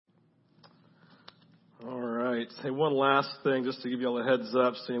right. Hey, one last thing, just to give you all a heads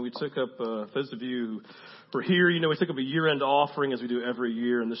up. Saying we took up, those of you who were here, we took up a year-end offering as we do every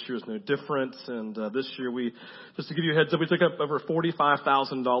year, and this year is no different. And this year just to give you a heads up, we took up over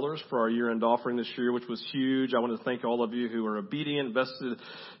 $45,000 for our year-end offering this year, which was huge. I want to thank all of you who are obedient, invested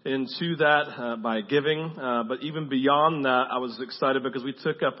into that by giving. But even beyond that, I was excited because we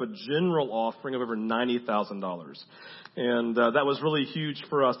took up a general offering of over $90,000. And that was really huge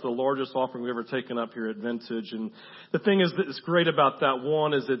for us, the largest offering we've ever taken up here at Vintage. And the thing is that's great about that,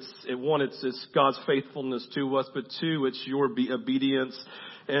 one is it's God's faithfulness to us, but two, it's your obedience.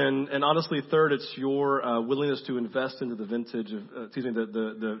 And honestly, third, it's your willingness to invest into the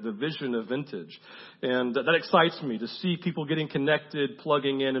the vision of Vintage. And that excites me to see people getting connected,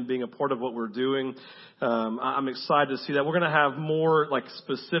 plugging in, and being a part of what we're doing. I'm excited to see that. We're going to have more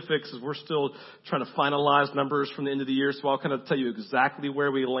specifics as we're still trying to finalize numbers from the end of the year. So I'll kind of tell you exactly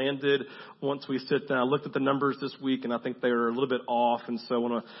where we landed once we sit down. I looked at the numbers this week, and I think they're a little bit off. And so I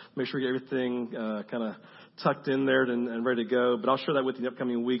want to make sure we get everything kind of tucked in there and ready to go. But I'll share that with you in the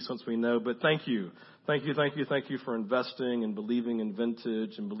upcoming weeks once we know. But thank you for investing and believing in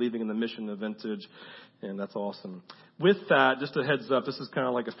Vintage and believing in the mission of Vintage. And that's awesome. With that, just a heads up, this is kind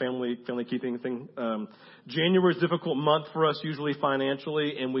of like a family keeping thing. January is a difficult month for us, usually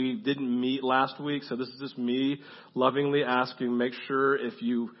financially, and we didn't meet last week. So this is just me lovingly asking, make sure if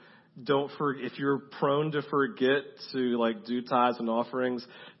you're prone to forget to do tithes and offerings,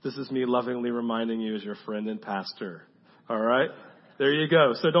 this is me lovingly reminding you as your friend and pastor. All right? There you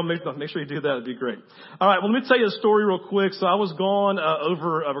go. So make sure you do that. It'd be great. All right. Well, let me tell you a story real quick. So I was gone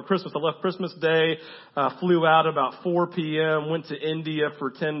over Christmas. I left Christmas Day, flew out about 4 p.m., went to India for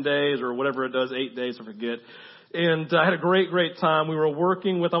 10 days or whatever it does, 8 days, I forget. And I had a great time. We were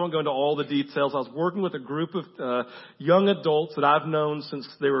working with, I won't go into all the details. I was working with a group of young adults that I've known since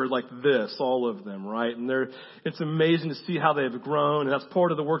they were like this, all of them, right? And it's amazing to see how they've grown. And that's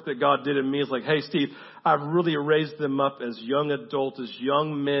part of the work that God did in me. Is like, hey, Steve, I've really raised them up as young adults, as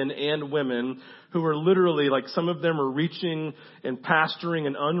young men and women who are literally, some of them are reaching and pastoring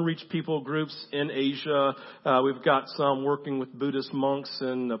in unreached people groups in Asia. We've got some working with Buddhist monks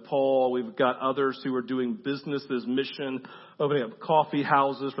in Nepal. We've got others who are doing business as mission, opening up coffee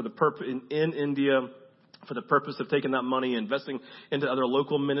houses for the purpose in India, for the purpose of taking that money and investing into other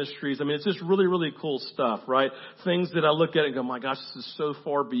local ministries. I mean, it's just really cool stuff, right? Things that I look at and go, my gosh, this is so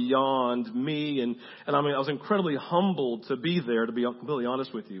far beyond me. And I mean, I was incredibly humbled to be there, to be completely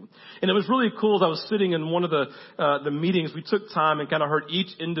honest with you. And it was really cool as I was sitting in one of the meetings, we took time and kind of heard each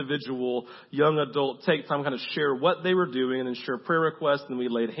individual young adult take time, kind of share what they were doing and then share prayer requests. And we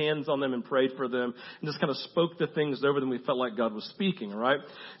laid hands on them and prayed for them and just kind of spoke the things over them we felt like God was speaking, all right?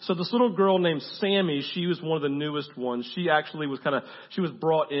 So this little girl named Sammy, she was one of the newest ones. She actually was she was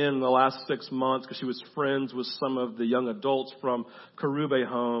brought in the last 6 months because she was friends with some of the young adults from Karube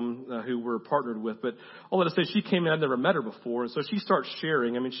Home who we're partnered with. But all that to say, she came in, I'd never met her before. And so she starts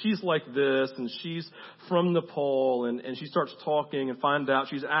sharing. I mean, she's like this and she's from Nepal and she starts talking and find out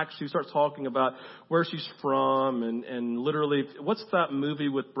she starts talking about where she's from and literally, what's that movie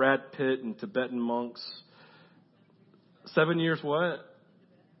with Brad Pitt and Tibetan monks? 7 years what?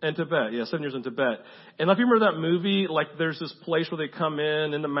 In Tibet, yeah, 7 years in Tibet. And if you remember that movie, there's this place where they come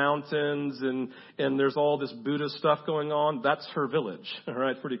in the mountains and there's all this Buddhist stuff going on. That's her village. All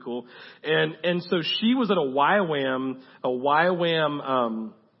right, pretty cool. And so she was at a YWAM, I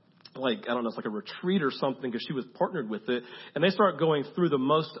don't know, it's like a retreat or something because she was partnered with it. And they start going through the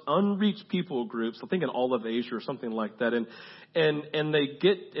most unreached people groups, I think in all of Asia or something like that. And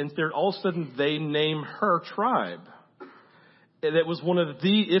they're all of a sudden they name her tribe. That was one of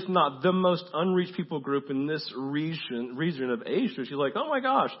if not the most unreached people group in this region of Asia. She's like, oh my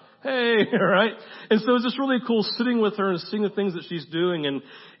gosh, hey, right? And so it's just really cool sitting with her and seeing the things that she's doing and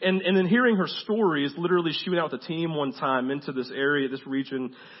then hearing her stories. Literally, she went out with a team one time into this area, this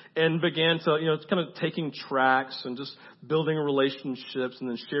region, and began to, kind of taking tracks and just building relationships and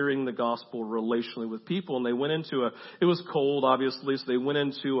then sharing the gospel relationally with people. And they went into it was cold, obviously, so they went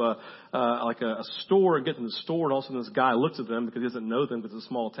into a store and get in the store, and all of a sudden this guy looks at them because he doesn't know them because it's a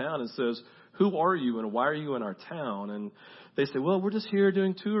small town and says, who are you and why are you in our town? And they say, well, we're just here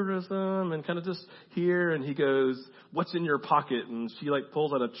doing tourism and kind of just here. And he goes, what's in your pocket? And she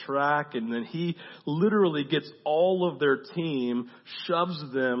pulls out a track, and then he literally gets all of their team, shoves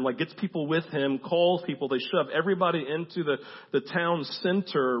them, gets people with him, calls people. They shove everybody into the town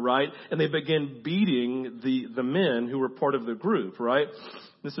center, right? And they begin beating the men who were part of the group, right?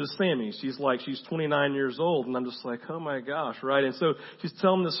 This is Sammy. She's 29 years old. And I'm just like, oh my gosh, right? And so she's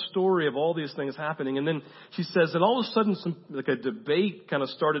telling the story of all these things happening. And then she says, and all of a sudden like a debate kind of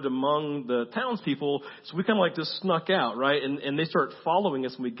started among the townspeople. So we kind of like just snuck out, right? And they start following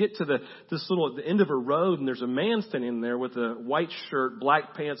us. And we get to the end of a road, and there's a man standing there with a white shirt,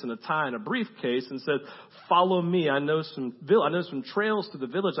 black pants, and a tie, and a briefcase, and said, "Follow me. I know some trails to the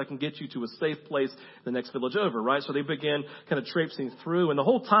village. I can get you to a safe place the next village over," right? So they began kind of traipsing through, and the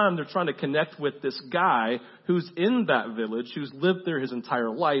whole time they're trying to connect with this guy who's in that village, who's lived there his entire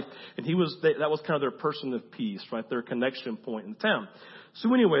life, and that was kind of their person of peace, right? Their connection point in town.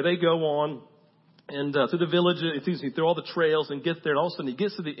 So anyway, they go on and to the village, through all the trails, and get there, and all of a sudden he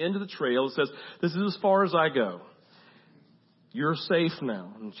gets to the end of the trail and says, "This is as far as I go. You're safe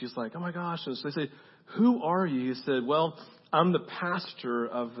now." And she's like, "Oh my gosh." And so they say, "Who are you?" He said, "Well, I'm the pastor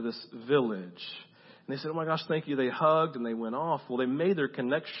of this village." And they said, "Oh my gosh, thank you." They hugged and they went off. Well, they made their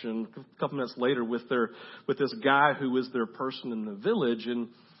connection a couple minutes later with this guy who was their person in the village. And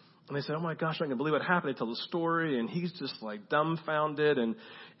they said, "Oh my gosh, I can't believe what happened." They tell the story, and he's just like dumbfounded and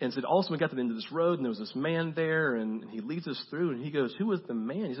said, "Also, we got to the end of this road, and there was this man there, and he leads us through." And he goes, "Who is the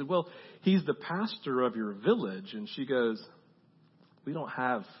man?" He said, "Well, he's the pastor of your village." And she goes, we don't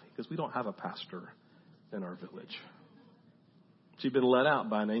have a pastor in our village." She'd been let out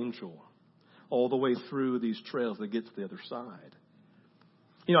by an angel all the way through these trails to get to the other side.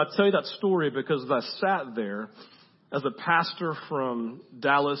 You know, I tell you that story because as I sat there as a pastor from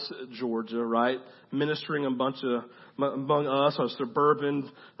Dallas, Georgia, right, ministering among us, our suburban,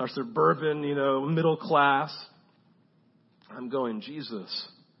 middle class, I'm going, Jesus,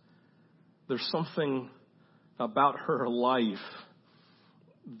 there's something about her life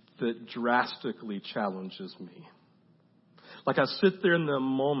that drastically challenges me. Like I sit there in the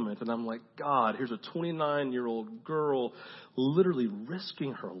moment and I'm like, God, here's a 29-year-old girl literally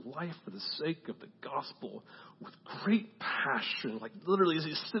risking her life for the sake of the gospel with great passion. Like literally as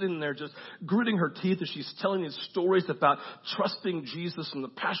he's sitting there just gritting her teeth as she's telling these stories about trusting Jesus and the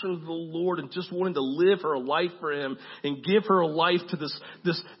passion of the Lord and just wanting to live her life for him and give her life to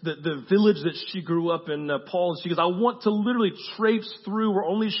the village that she grew up in, Paul. And she goes, I want to literally traipse through where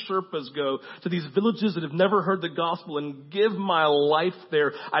only Sherpas go to these villages that have never heard the gospel and give my life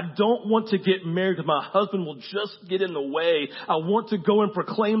there. I don't want to get married because my husband will just get in the way. I want to go and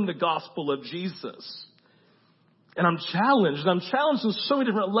proclaim the gospel of Jesus. And I'm challenged. I'm challenged on so many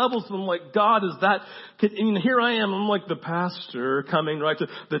different levels. And I'm like, God, and here I am. I'm like the pastor coming, right, to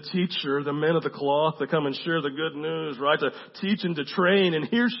the teacher, the men of the cloth to come and share the good news, right, to teach and to train. And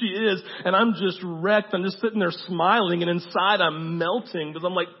here she is. And I'm just wrecked. I'm just sitting there smiling. And inside I'm melting because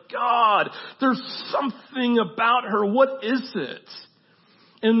I'm like, God, there's something about her. What is it?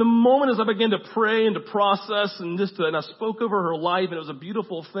 And in the moment as I began to pray and to process and I spoke over her life, and it was a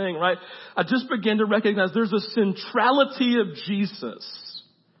beautiful thing, right? I just began to recognize there's a centrality of Jesus.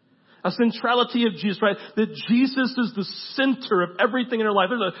 A centrality of Jesus, right? That Jesus is the center of everything in her life.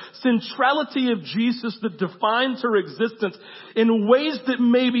 There's a centrality of Jesus that defines her existence in ways that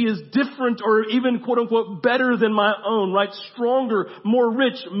maybe is different or even quote unquote better than my own, right? Stronger, more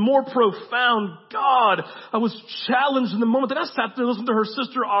rich, more profound. God, I was challenged in the moment that I sat there and listened to her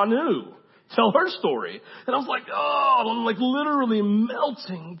sister Anu tell her story. And I was like, oh, I'm like literally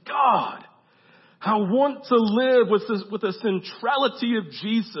melting. God, I want to live with a centrality of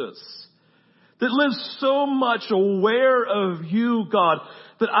Jesus that lives so much aware of you, God,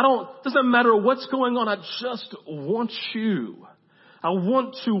 that doesn't matter what's going on, I just want you. I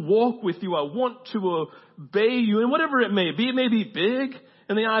want to walk with you. I want to obey you. And whatever it may be big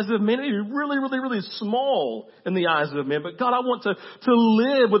in the eyes of men, it may be really, really, really small in the eyes of men. But God, I want to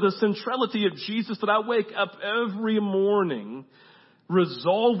live with the centrality of Jesus, that I wake up every morning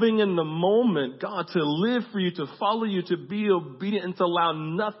resolving in the moment, God, to live for you, to follow you, to be obedient, and to allow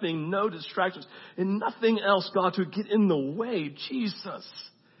nothing, no distractions, and nothing else, God, to get in the way. Jesus.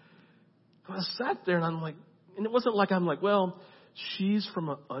 I sat there and I'm like, and it wasn't like I'm like, well, she's from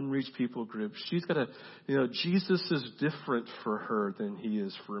an unreached people group. She's got Jesus is different for her than he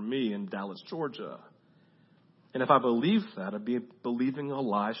is for me in Dallas, Georgia. And if I believe that, I'd be believing a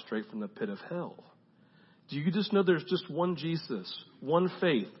lie straight from the pit of hell. Do you just know there's just one Jesus, one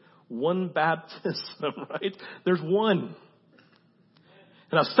faith, one baptism, right? There's one.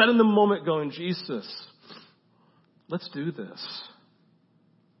 And I sat in the moment going, Jesus, let's do this.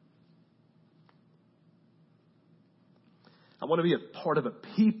 I want to be a part of a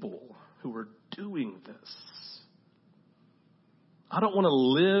people who are doing this. I don't want to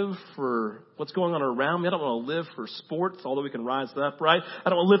live for what's going on around me. I don't want to live for sports, although we can rise up, right? I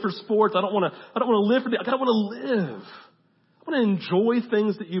don't want to live for sports. I don't want to live for I want to live. I want to enjoy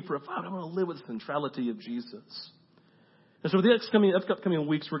things that you provide. I want to live with the centrality of Jesus. And so for the upcoming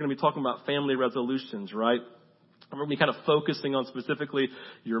weeks, we're going to be talking about family resolutions, right? Remember me kind of focusing on specifically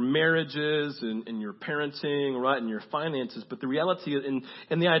your marriages and your parenting, right, and your finances. But the reality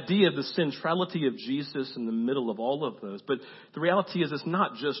and the idea of the centrality of Jesus in the middle of all of those. But the reality is it's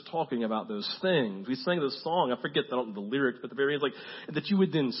not just talking about those things. We sang this song, I forget the lyrics, but the very end, like, that you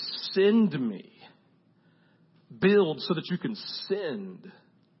would then send me. Build so that you can send.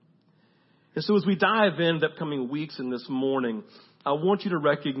 And so as we dive in the upcoming weeks and this morning, I want you to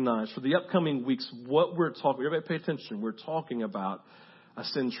recognize for the upcoming weeks what we're talking. Everybody pay attention. We're talking about a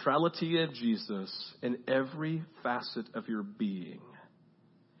centrality of Jesus in every facet of your being.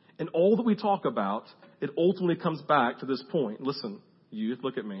 And all that we talk about, it ultimately comes back to this point. Listen, youth,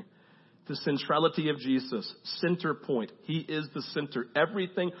 look at me. The centrality of Jesus, center point. He is the center.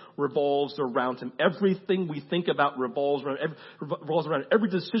 Everything revolves around him. Everything we think about revolves around. Every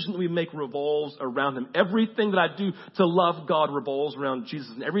decision that we make revolves around him. Everything that I do to love God revolves around Jesus.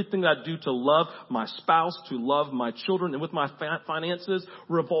 And everything that I do to love my spouse, to love my children, and with my finances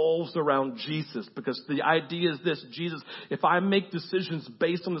revolves around Jesus. Because the idea is this, Jesus, if I make decisions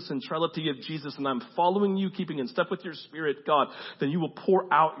based on the centrality of Jesus and I'm following you, keeping in step with your Spirit, God, then you will pour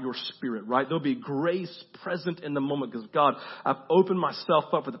out your Spirit. Right? There'll be grace present in the moment because God, I've opened myself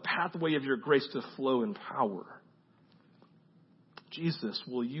up for the pathway of your grace to flow in power. Jesus,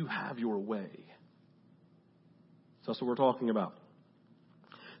 will you have your way? So that's what we're talking about.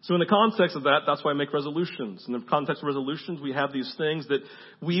 So in the context of that, that's why I make resolutions. In the context of resolutions, we have these things that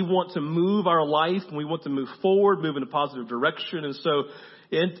we want to move our life and we want to move forward, move in a positive direction. And so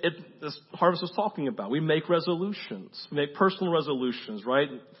this Harvest was talking about. We make resolutions. We make personal resolutions, right?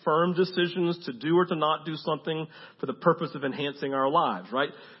 Firm decisions to do or to not do something for the purpose of enhancing our lives, right?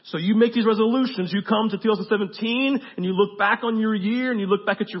 So you make these resolutions. You come to 2017 and you look back on your year and you look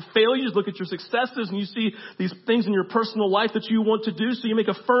back at your failures, look at your successes, and you see these things in your personal life that you want to do. So you make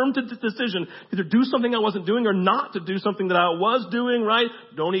a firm decision, either do something I wasn't doing or not to do something that I was doing, right?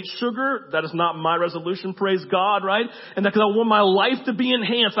 Don't eat sugar. That is not my resolution, praise God, right? And that because I want my life to be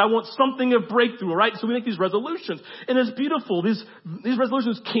enhanced. I want something of breakthrough, right? So we make these resolutions. And it's beautiful. These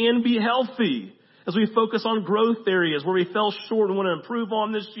resolutions can be healthy as we focus on growth areas where we fell short and want to improve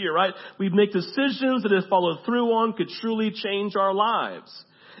on this year, right? We make decisions that if followed through on could truly change our lives.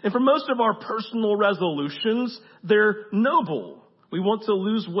 And for most of our personal resolutions, they're noble. We want to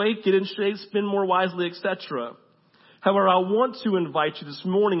lose weight, get in shape, spend more wisely, etc. However, I want to invite you this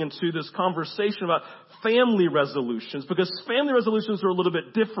morning into this conversation about family resolutions, because family resolutions are a little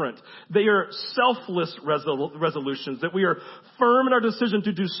bit different. They are selfless resolutions, that we are firm in our decision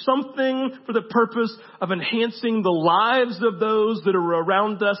to do something for the purpose of enhancing the lives of those that are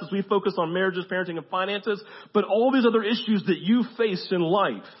around us as we focus on marriages, parenting, and finances, but all these other issues that you face in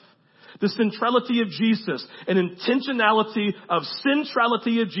life. The centrality of Jesus, an intentionality of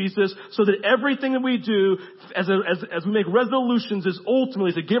centrality of Jesus, so that everything that we do as we make resolutions is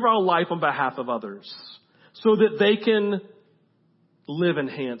ultimately to give our life on behalf of others, so that they can live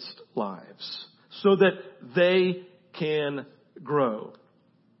enhanced lives, so that they can grow.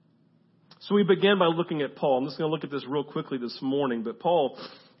 So we begin by looking at Paul. I'm just going to look at this real quickly this morning, but Paul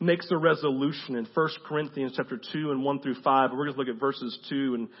makes a resolution in 1 Corinthians chapter 2 and 1 through 5. We're going to look at verses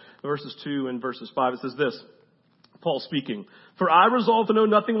 2 and verses 5. It says this, Paul speaking, "For I resolved to know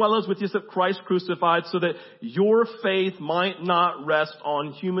nothing while I was with you except Christ crucified, so that your faith might not rest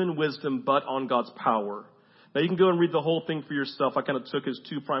on human wisdom, but on God's power." Now you can go and read the whole thing for yourself. I kind of took his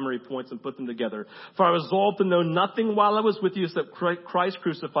 2 primary points and put them together. "For I resolved to know nothing while I was with you except Christ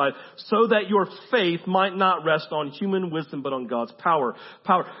crucified, so that your faith might not rest on human wisdom, but on God's power."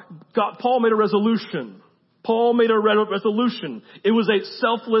 Paul made a resolution. Paul made a resolution. It was a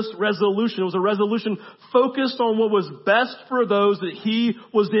selfless resolution. It was a resolution focused on what was best for those that he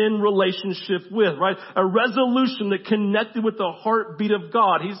was in relationship with, right? A resolution that connected with the heartbeat of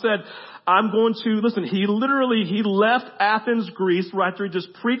God. He said, he left Athens, Greece, right after he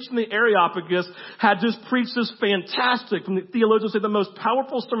just preached in the Areopagus, had just preached this fantastic, from the theologians say the most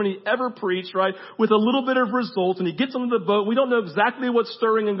powerful sermon he ever preached, right? With a little bit of results, and he gets on the boat. We don't know exactly what's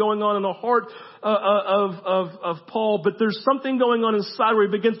stirring and going on in the heart of Paul, but there's something going on inside where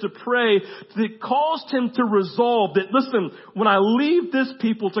he begins to pray that caused him to resolve that, listen, when I leave this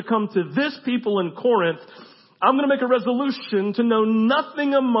people to come to this people in Corinth, I'm going to make a resolution to know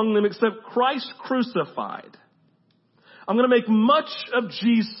nothing among them except Christ crucified. I'm going to make much of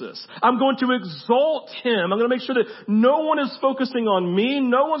Jesus. I'm going to exalt him. I'm going to make sure that no one is focusing on me.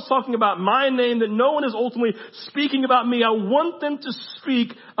 No one's talking about my name, that no one is ultimately speaking about me. I want them to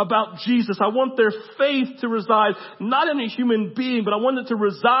speak about Jesus. I want their faith to reside not in a human being, but I want it to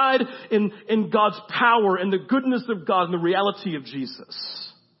reside in God's power and the goodness of God and the reality of Jesus.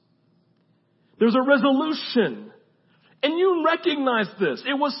 There's a resolution And you recognize this.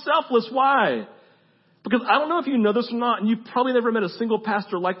 It was selfless. Why? Because I don't know if you know this or not, and you've probably never met a single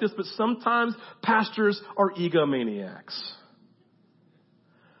pastor like this, but sometimes pastors are egomaniacs.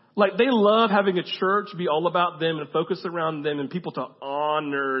 Like, they love having a church be all about them and focus around them and people to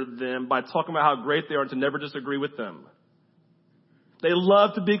honor them by talking about how great they are and to never disagree with them. They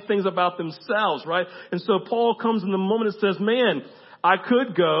love to big things about themselves, right? And so Paul comes in the moment and says, man, I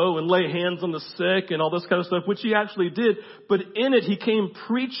could go and lay hands on the sick and all this kind of stuff, which he actually did. But in it, he came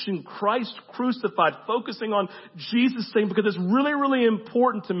preaching Christ crucified, focusing on Jesus, saying, because it's really, really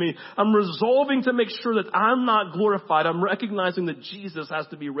important to me. I'm resolving to make sure that I'm not glorified. I'm recognizing that Jesus has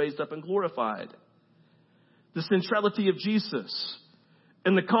to be raised up and glorified. The centrality of Jesus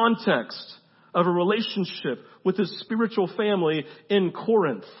in the context of a relationship with his spiritual family in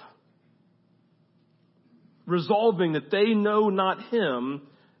Corinth. Resolving that they know not him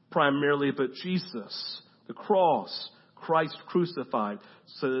primarily, but Jesus, the cross, Christ crucified,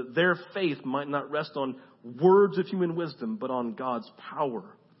 so that their faith might not rest on words of human wisdom, but on God's power.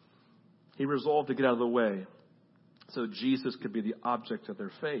 He resolved to get out of the way so Jesus could be the object of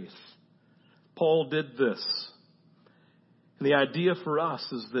their faith. Paul did this. And the idea for us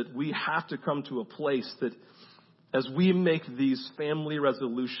is that we have to come to a place that as we make these family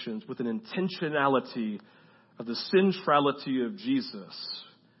resolutions with an intentionality of the centrality of Jesus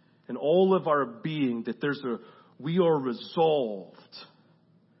and all of our being, that we are resolved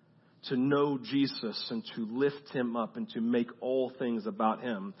to know Jesus and to lift him up and to make all things about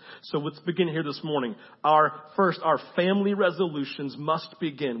him. So let's begin here this morning. Our family resolutions must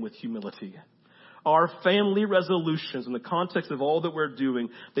begin with humility. Our family resolutions, in the context of all that we're doing,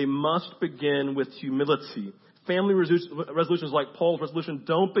 they must begin with humility. Family resolutions like Paul's resolution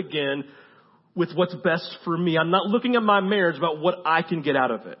don't begin with what's best for me. I'm not looking at my marriage about what I can get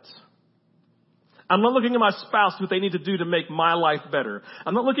out of it. I'm not looking at my spouse, what they need to do to make my life better.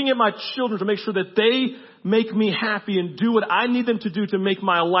 I'm not looking at my children to make sure that they make me happy and do what I need them to do to make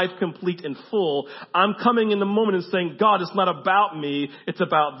my life complete and full. I'm coming in the moment and saying, God, it's not about me, it's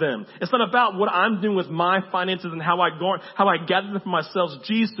about them. It's not about what I'm doing with my finances and how I gather them for myself.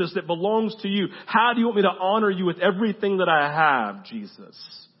 Jesus, it belongs to you. How do you want me to honor you with everything that I have, Jesus?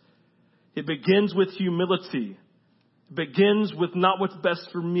 It begins with humility. It begins with not what's best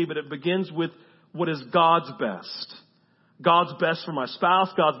for me, but it begins with what is God's best. God's best for my spouse,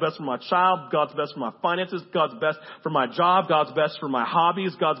 God's best for my child, God's best for my finances, God's best for my job, God's best for my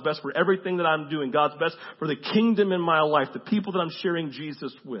hobbies, God's best for everything that I'm doing, God's best for the kingdom in my life, the people that I'm sharing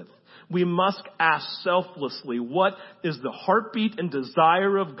Jesus with. We must ask selflessly, what is the heartbeat and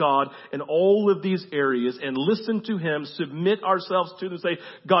desire of God in all of these areas, and listen to him, submit ourselves to him and say,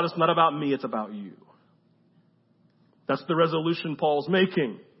 God, it's not about me, it's about you. That's the resolution Paul's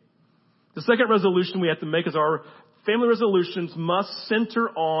making. The second resolution we have to make is our family resolutions must center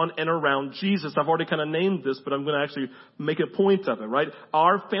on and around Jesus. I've already kind of named this, but I'm going to actually make a point of it, right?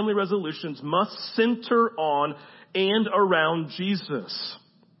 Our family resolutions must center on and around Jesus.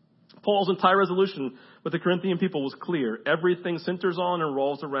 Paul's entire resolution with the Corinthian people was clear. Everything centers on and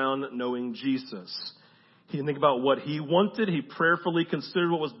revolves around knowing Jesus. He didn't think about what he wanted. He prayerfully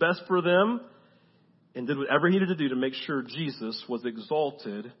considered what was best for them and did whatever he needed to do to make sure Jesus was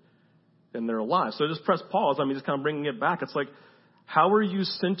exalted in their lives. So just press pause. Just kind of bringing it back. It's like, how are you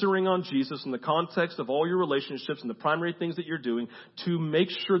centering on Jesus in the context of all your relationships and the primary things that you're doing to make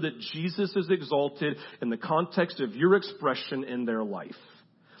sure that Jesus is exalted in the context of your expression in their life?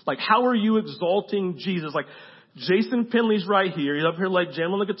 Like, how are you exalting Jesus? Like, Jason Penley's right here. He's up here like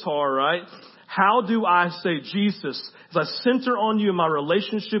jamming on the guitar, right? How do I say, Jesus, as I center on you in my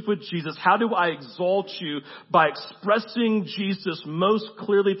relationship with Jesus, how do I exalt you by expressing Jesus most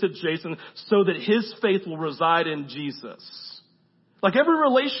clearly to Jason so that his faith will reside in Jesus? Like every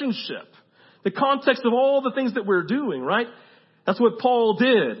relationship, the context of all the things that we're doing, right? That's what Paul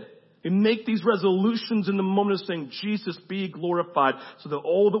did. We make these resolutions in the moment of saying, Jesus, be glorified, so that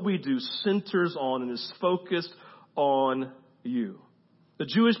all that we do centers on and is focused on you. The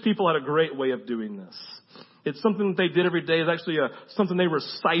Jewish people had a great way of doing this. It's something that they did every day. It's actually something they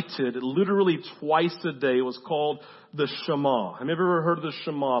recited literally twice a day. It was called the Shema. Have you ever heard of the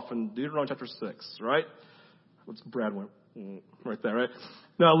Shema from Deuteronomy chapter 6, right? What's Brad went right there, right?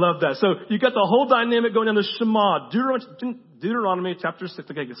 No, I love that. So you got the whole dynamic going down the Shema. Deuteronomy chapter 6.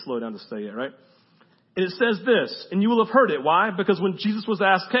 Okay, I can slow down to say it, right? And it says this, and you will have heard it. Why? Because when Jesus was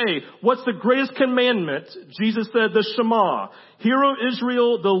asked, hey, what's the greatest commandment? Jesus said the Shema. Hear, O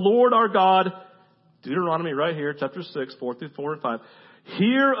Israel, the Lord our God. Deuteronomy right here, chapter 6, 4 through 4 and 5.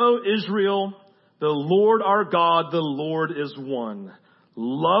 Hear, O Israel, the Lord our God, the Lord is one.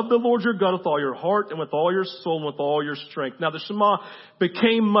 Love the Lord your God with all your heart and with all your soul and with all your strength. Now the Shema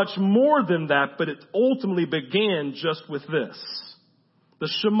became much more than that, but it ultimately began just with this. The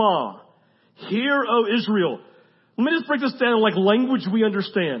Shema. Hear, O Israel. Let me just break this down in like language we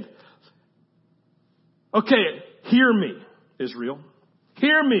understand. Okay, hear me, Israel.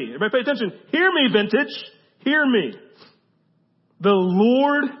 Hear me. Everybody pay attention. Hear me, Vintage. Hear me. The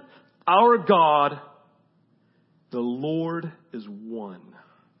Lord, our God, the Lord is one.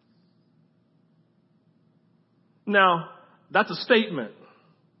 Now, that's a statement.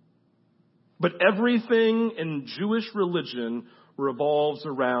 But everything in Jewish religion revolves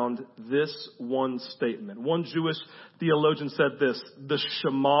around this one statement. One Jewish theologian said this: the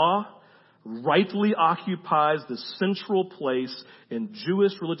Shema rightly occupies the central place in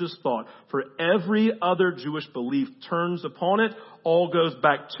Jewish religious thought, for every other Jewish belief turns upon it, all goes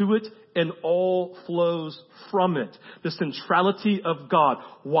back to it, and all flows from it. The centrality of God.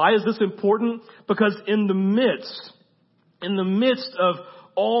 Why is this important? Because in the midst of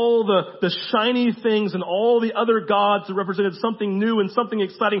all the shiny things and all the other gods that represented something new and something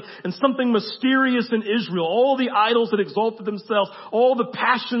exciting and something mysterious in Israel, all the idols that exalted themselves, all the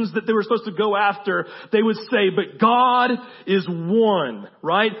passions that they were supposed to go after, they would say, but God is one,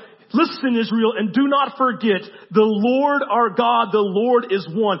 right? Listen, Israel, and do not forget, the Lord our God, the Lord is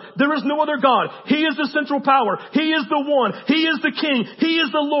one. There is no other God. He is the central power. He is the one. He is the King. He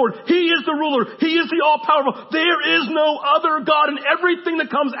is the Lord. He is the ruler. He is the all-powerful. There is no other God, and everything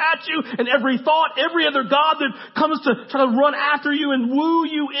that comes at you and every thought, every other God that comes to try to run after you and woo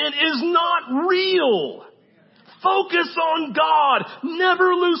you in is not real. Focus on God.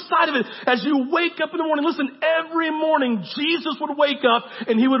 Never lose sight of it. As you wake up in the morning, listen, every morning Jesus would wake up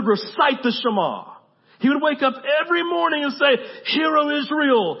and he would recite the Shema. He would wake up every morning and say, Hear, O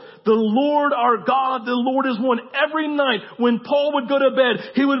Israel, the Lord our God, the Lord is one. Every night when Paul would go to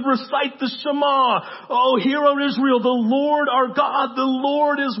bed, he would recite the Shema. Oh, hear, O Israel, the Lord our God, the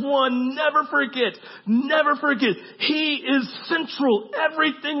Lord is one. Never forget. Never forget. He is central.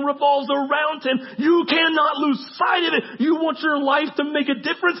 Everything revolves around him. You cannot lose sight of it. You want your life to make a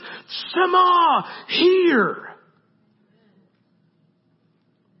difference? Shema, hear.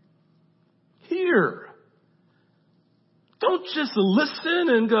 Hear. Don't just listen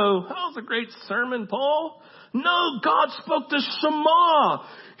and go, that was a great sermon, Paul. No, God spoke the Shema.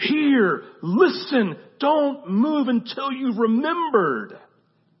 Hear, listen, don't move until you've remembered.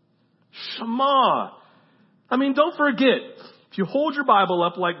 Shema. I mean, don't forget, if you hold your Bible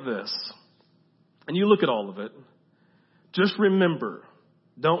up like this and you look at all of it, just remember,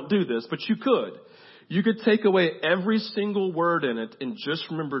 don't do this, but you could. You could take away every single word in it and just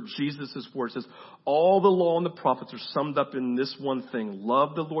remember Jesus' words. It says, all the law and the prophets are summed up in this one thing.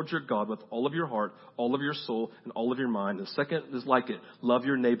 Love the Lord your God with all of your heart, all of your soul, and all of your mind. The second is like it. Love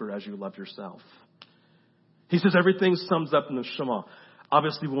your neighbor as you love yourself. He says everything sums up in the Shema.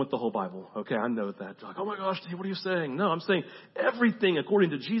 Obviously, we want the whole Bible. Okay, I know that. You're like, oh my gosh, Steve, what are you saying? No, I'm saying everything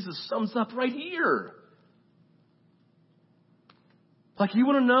according to Jesus sums up right here. Like, you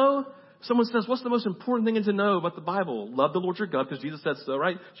want to know? Someone says, what's the most important thing to know about the Bible? Love the Lord your God, because Jesus said so,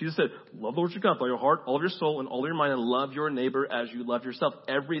 right? Jesus said, love the Lord your God with all your heart, all of your soul, and all of your mind, and love your neighbor as you love yourself.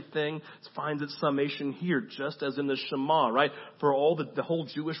 Everything finds its summation here, just as in the Shema, right? For all the whole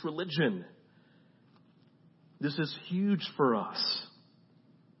Jewish religion. This is huge for us.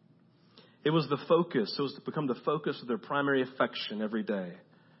 It was the focus. It was to become the focus of their primary affection every day,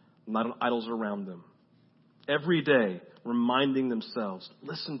 not on idols around them. Every day, reminding themselves,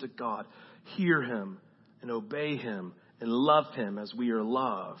 listen to God, hear him, and obey him, and love him as we are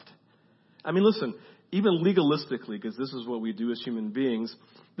loved. I mean, listen, even legalistically, because this is what we do as human beings,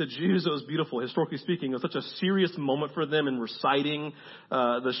 the Jews, it was beautiful, historically speaking, it was such a serious moment for them in reciting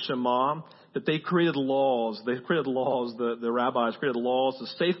the Shema that they created laws. The rabbis created laws to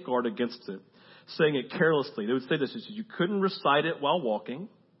safeguard against it, saying it carelessly. They would say this, you couldn't recite it while walking.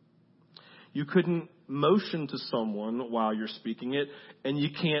 You couldn't motion to someone while you're speaking it, and you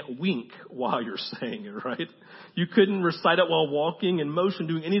can't wink while you're saying it, right? You couldn't recite it while walking and motion,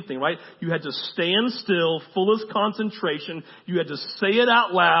 doing anything, right? You had to stand still, fullest concentration. You had to say it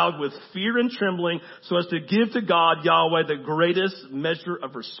out loud with fear and trembling so as to give to God, Yahweh, the greatest measure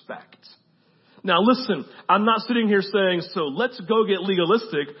of respect. Now listen, I'm not sitting here saying, so let's go get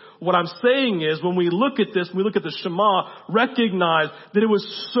legalistic. What I'm saying is when we look at this, when we look at the Shema, recognize that it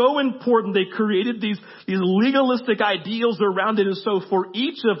was so important they created these legalistic ideals around it. And so for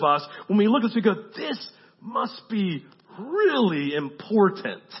each of us, when we look at this, we go, this must be really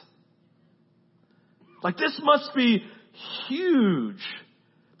important. Like this must be huge.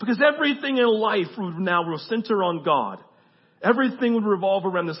 Because everything in life now will center on God. Everything would revolve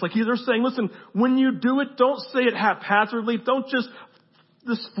around this. Like they're saying, listen, when you do it, don't say it haphazardly. Don't just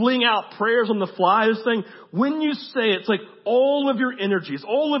fling out prayers on the fly. They're saying, when you say it, it's like all of your energies,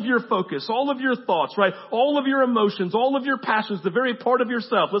 all of your focus, all of your thoughts, right? All of your emotions, all of your passions, the very part of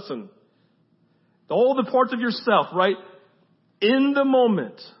yourself. Listen, all the parts of yourself, right? In the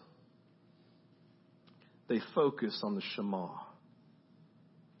moment, they focus on the Shema.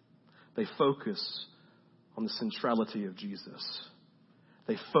 They focus on the centrality of Jesus.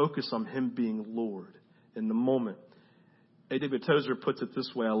 They focus on Him being Lord in the moment. A. David Tozer puts it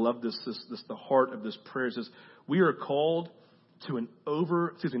this way. I love this, the heart of this prayer. It says, we are called to an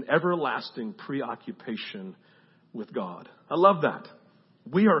everlasting preoccupation with God. I love that.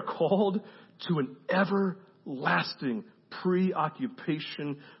 We are called to an everlasting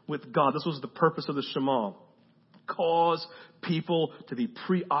preoccupation with God. This was the purpose of the Shema. Cause people to be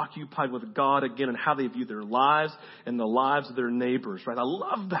preoccupied with God again and how they view their lives and the lives of their neighbors, right? I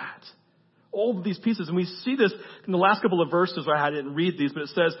love that. All of these pieces. And we see this in the last couple of verses. I didn't read these, but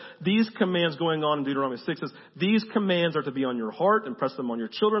it says, these commands going on in Deuteronomy 6 says, these commands are to be on your heart, impress them on your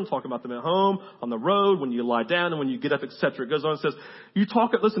children, talk about them at home, on the road, when you lie down and when you get up, etc. It goes on and says,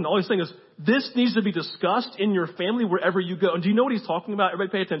 listen, all he's saying is, this needs to be discussed in your family wherever you go. And do you know what he's talking about?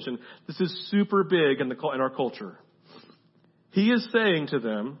 Everybody pay attention. This is super big in our culture. He is saying to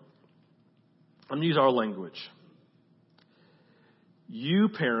them, I'm going to use our language. You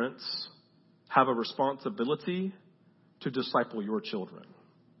parents have a responsibility to disciple your children.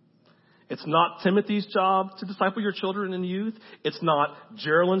 It's not Timothy's job to disciple your children and youth. It's not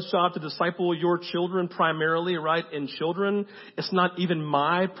Geraldine's job to disciple your children primarily, right, in children. It's not even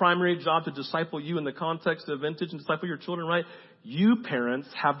my primary job to disciple you in the context of Vintage and disciple your children, right? You parents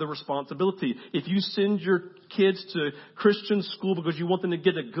have the responsibility. If you send your kids to Christian school because you want them to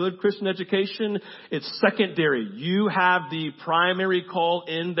get a good Christian education, it's secondary. You have the primary call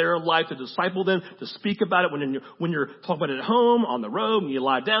in their life to disciple them, to speak about it when you're talking about it at home, on the road, when you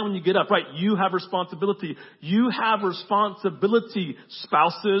lie down, when you get up, right? You have responsibility. You have responsibility,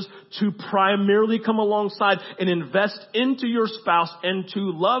 spouses, to primarily come alongside and invest into your spouse and to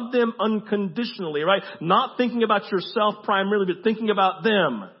love them unconditionally, right? Not thinking about yourself primarily, but thinking about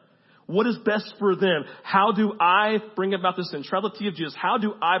them. What is best for them? How do I bring about the centrality of Jesus? How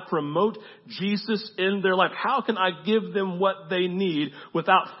do I promote Jesus in their life? How can I give them what they need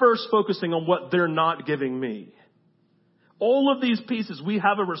without first focusing on what they're not giving me? All of these pieces, we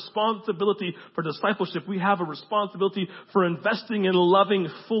have a responsibility for discipleship. We have a responsibility for investing in loving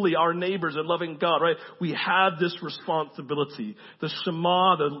fully our neighbors and loving God, right? We have this responsibility. The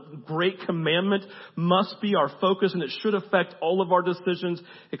Shema, the great commandment, must be our focus, and it should affect all of our decisions,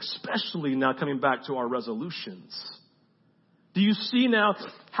 especially now coming back to our resolutions. Do you see now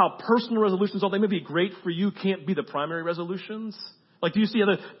how personal resolutions, although they may be great for you, can't be the primary resolutions? Like, do you see how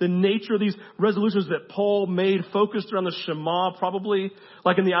the nature of these resolutions that Paul made focused around the Shema probably?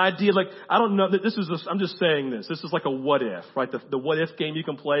 Like in the idea, like, I don't know that I'm just saying this. This is like a what if, right? The what if game you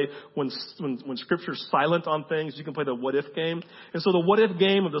can play when Scripture's silent on things, you can play the what if game. And so the what if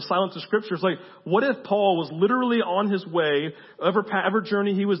game of the silence of Scripture is like, what if Paul was literally on his way, ever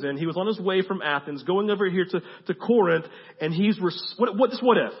journey he was in, he was on his way from Athens, going over here to Corinth, and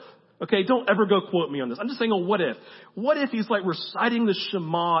what if? Okay, don't ever go quote me on this. I'm just saying a what if. What if he's like reciting the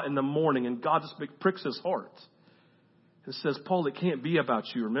Shema in the morning and God just pricks his heart and says, Paul, it can't be about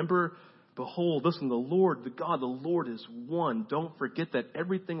you. Remember, behold, listen, the Lord is one. Don't forget that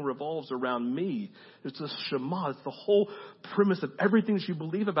everything revolves around me. It's the Shema. It's the whole premise of everything that you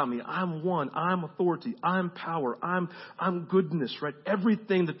believe about me. I'm one. I'm authority. I'm power. I'm goodness, right?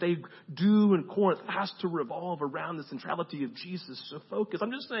 Everything that they do in Corinth has to revolve around the centrality of Jesus. So focus.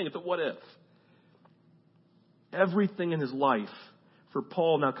 I'm just saying it's a what if. Everything in his life for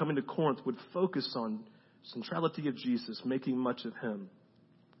Paul now coming to Corinth would focus on centrality of Jesus, making much of him.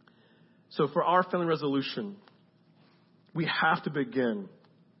 So for our family resolution, we have to begin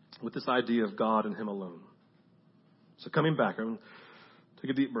with this idea of God and Him alone. So coming back, take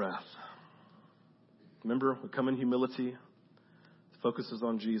a deep breath. Remember, we come in humility. The focus is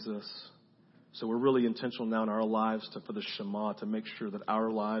on Jesus. So we're really intentional now in our lives for the Shema to make sure that our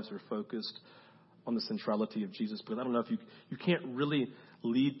lives are focused on the centrality of Jesus. Because I don't know if you can't really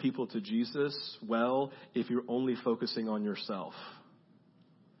lead people to Jesus well if you're only focusing on yourself.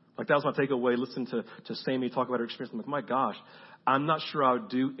 Like that was my takeaway. Listen to Sammy talk about her experience. I'm like, my gosh, I'm not sure I would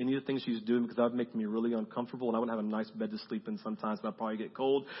do any of the things she's doing because that would make me really uncomfortable and I wouldn't have a nice bed to sleep in sometimes, but I'd probably get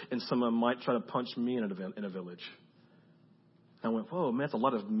cold and someone might try to punch me in a village. And I went, whoa, man, that's a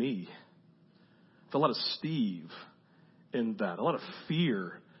lot of me. It's a lot of Steve in that, a lot of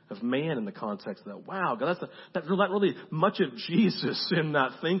fear of man in the context of that. Wow, God, that's not really much of Jesus in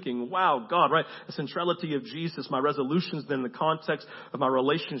that thinking. Wow, God, right? The centrality of Jesus, my resolutions then in the context of my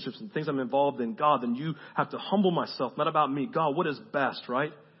relationships and things I'm involved in. God, then you have to humble myself, not about me. God, what is best,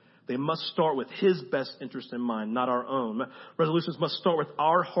 right? They must start with His best interest in mind, not our own. Resolutions must start with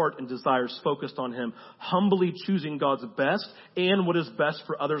our heart and desires focused on Him, humbly choosing God's best and what is best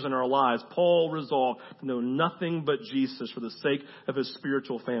for others in our lives. Paul resolved to know nothing but Jesus for the sake of his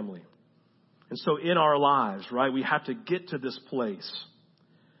spiritual family. And so in our lives, right, we have to get to this place.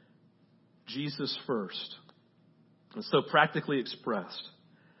 Jesus first. And so practically expressed,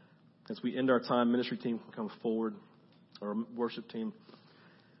 as we end our time, ministry team can come forward, or worship team.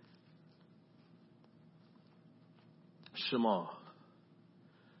 Shema.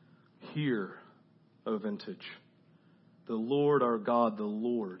 Hear, O vintage. The Lord our God, the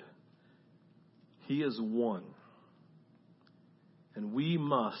Lord. He is one. And we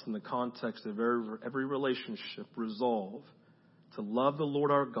must, in the context of every relationship, resolve to love the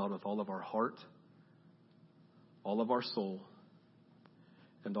Lord our God with all of our heart, all of our soul,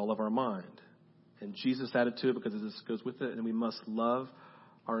 and all of our mind. And Jesus added to it because this goes with it. And we must love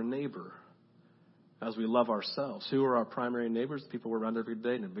our neighbor as we love ourselves. Who are our primary neighbors? The people we're around every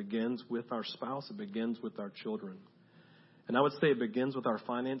day. And it begins with our spouse. It begins with our children. And I would say it begins with our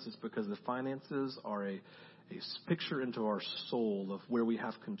finances because the finances are a picture into our soul of where we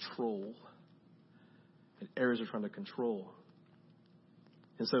have control and areas we're trying to control.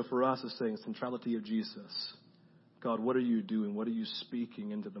 And so for us, it's saying centrality of Jesus. God, what are you doing? What are you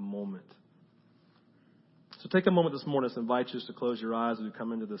speaking into the moment? So take a moment this morning to invite you to close your eyes as we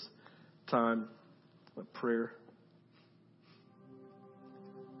come into this time of prayer.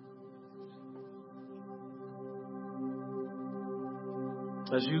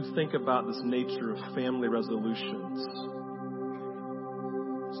 As you think about this nature of family resolutions,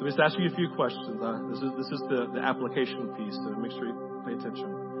 so just ask you a few questions. This is the application piece, so make sure you pay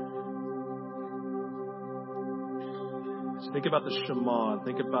attention. So think about the Shema.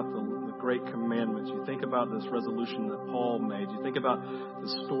 Think about the great commandments. You think about this resolution that Paul made. You think about the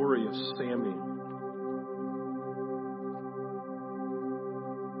story of Sammy.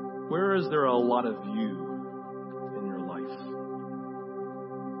 Where is there a lot of you in your life?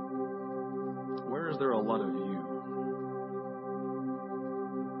 Where is there a lot of you?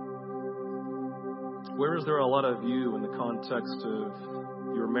 Where is there a lot of you in the context of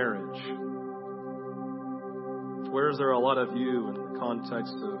your marriage? Where is there a lot of you in the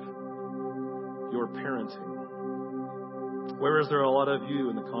context of your parenting? Where is there a lot of you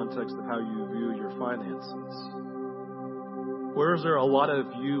in the context of how you view your finances? Where is there a lot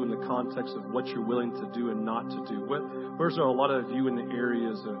of you in the context of what you're willing to do and not to do? Where is there a lot of you in the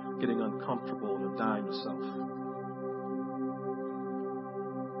areas of getting uncomfortable and of dying to self?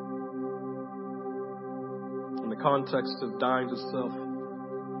 In the context of dying to self,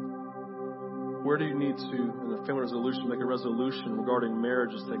 where do you need to, in the family resolution, make a resolution regarding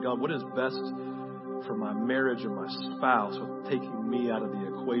marriage and say, God, what is best for my marriage and my spouse with taking me out of the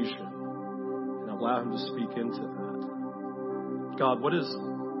equation? And allow Him to speak into that. God, what is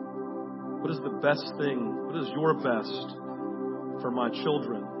the best thing? What is your best for my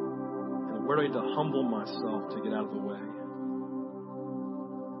children? And where do I need to humble myself to get out of the way?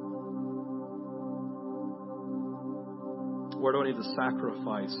 Where do I need to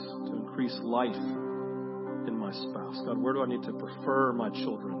sacrifice to increase life in my spouse? God, where do I need to prefer my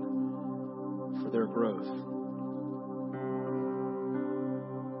children for their growth?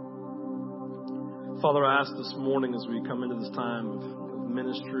 Father, I ask this morning as we come into this time of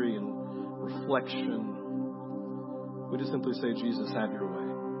ministry and reflection, we just simply say, Jesus, have your way.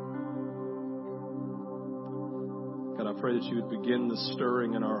 God, I pray that you would begin the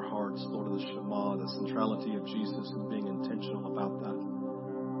stirring in our hearts, Lord, of the Shema, the centrality of Jesus and being intentional about that.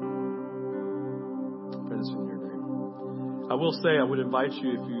 I pray this in your name. I will say, I would invite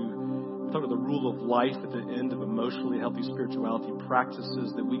you, if you talk about the rule of life at the end of emotionally healthy spirituality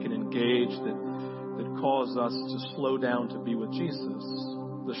practices that we can engage that cause us to slow down to be with Jesus.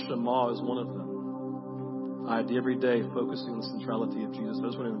 The Shema is one of them. I do every day focusing on the centrality of Jesus. I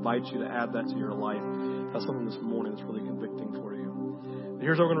just want to invite you to add that to your life. That's something this morning that's really convicting for you. And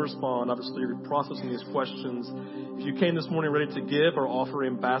here's how we're going to respond. Obviously, you're processing these questions. If you came this morning ready to give, our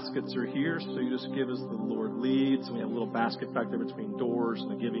offering baskets are here. So you just give as the Lord leads. We have a little basket back there between doors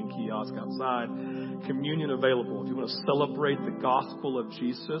and a giving kiosk outside. Communion available. If you want to celebrate the gospel of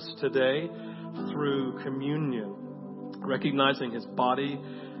Jesus today through communion, recognizing His body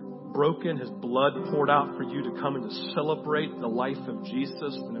broken, His blood poured out for you to come and to celebrate the life of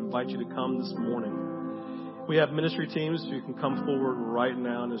Jesus, and invite you to come this morning. We have ministry teams who can come forward right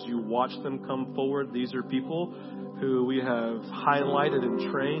now, and as you watch them come forward, these are people who we have highlighted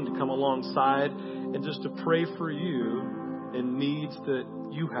and trained to come alongside and just to pray for you in needs that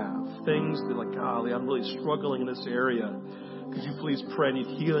you have. Things that like, golly, I'm really struggling in this area. Could you please pray? I need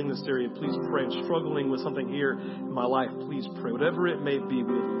healing in this area. Please pray. I'm struggling with something here in my life. Please pray. Whatever it may be,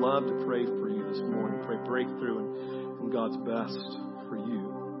 we would love to pray for you this morning. Pray breakthrough and God's best for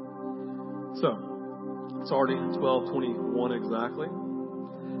you. So, it's already 12:21 exactly.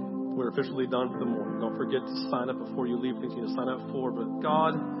 We're officially done for the morning. Don't forget to sign up before you leave. Things you need to sign up for. But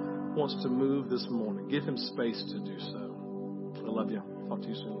God wants to move this morning. Give him space to do so. I love you. Talk to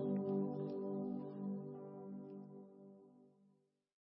you soon.